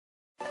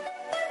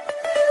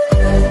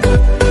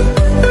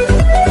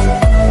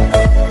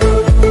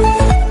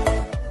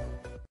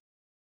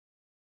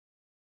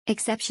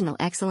Exceptional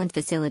excellent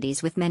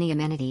facilities with many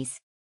amenities.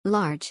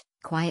 Large,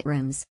 quiet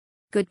rooms.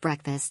 Good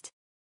breakfast.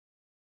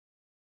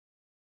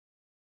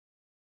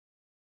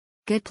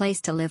 Good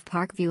place to live.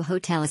 Parkview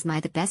Hotel is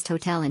the best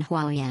hotel in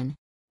Hualien.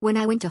 When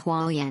I went to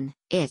Hualien,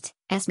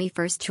 it's me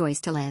first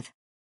choice to live.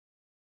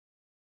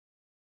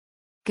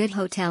 Good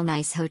hotel,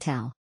 nice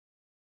hotel.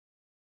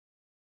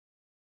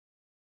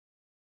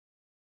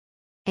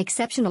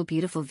 Exceptional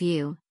beautiful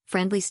view,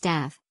 friendly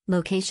staff,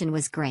 location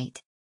was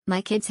great.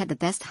 My kids had the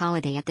best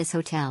holiday at this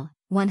hotel,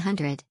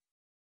 100.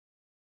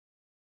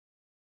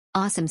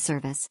 Awesome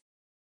service.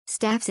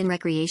 Staffs in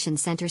recreation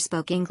center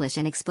spoke English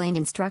and explained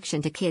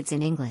instruction to kids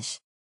in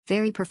English.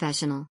 Very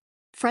professional.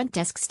 Front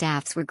desk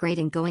staffs were great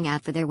in going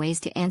out for their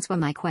ways to answer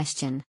my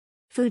question.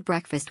 Food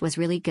breakfast was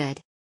really good.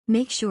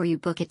 Make sure you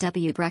book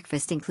it.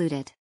 Breakfast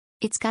included.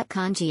 It's got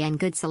congee and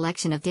good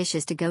selection of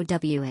dishes to go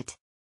it.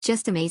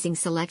 Just amazing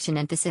selection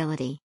and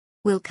facility.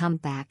 We'll come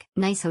back.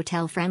 Nice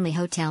hotel, friendly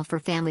hotel for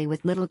family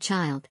with little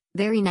child.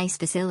 Very nice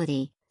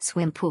facility,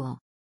 swim pool.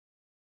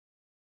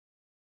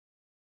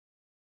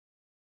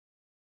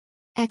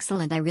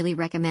 Excellent. I really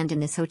recommend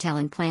in this hotel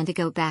and plan to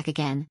go back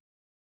again.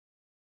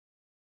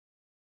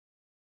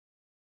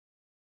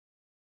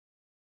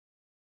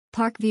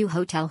 Parkview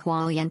Hotel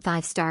Hualien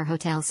 5-star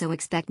hotel, so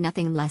expect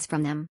nothing less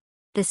from them.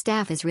 The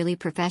staff is really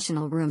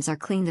professional, rooms are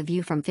clean, the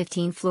view from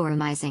 15th floor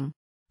amazing.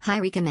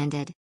 High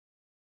recommended.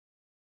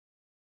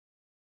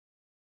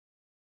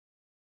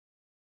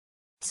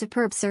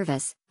 Superb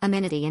service,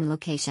 amenity and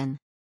location.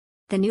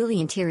 The newly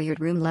interiored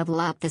room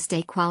level up the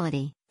stay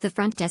quality. The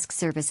front desk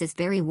service is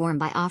very warm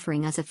by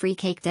offering us a free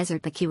cake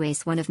dessert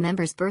PQA's one of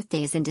members'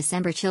 birthdays in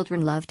December.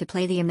 Children love to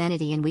play the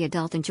amenity and we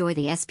adult enjoy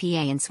the SPA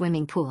and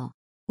swimming pool.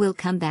 We'll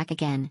come back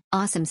again.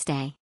 Awesome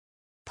stay.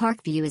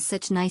 Parkview is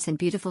such nice and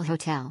beautiful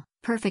hotel.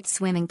 Perfect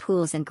swimming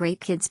pools and great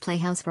kids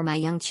playhouse for my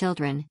young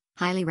children.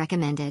 Highly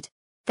recommended.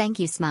 Thank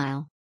you.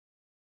 Smile.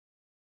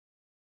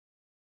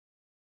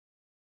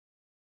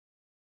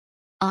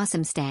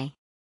 Awesome stay.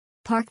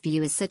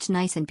 Parkview is such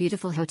nice and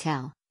beautiful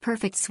hotel.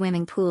 Perfect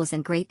swimming pools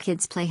and great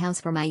kids playhouse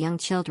for my young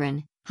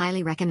children.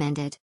 Highly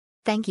recommended.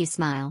 Thank you.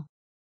 Smile.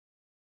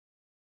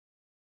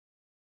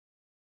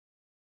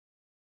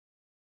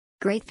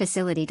 Great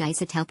facility. Dice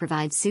Hotel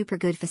provides super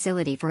good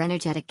facility for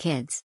energetic kids.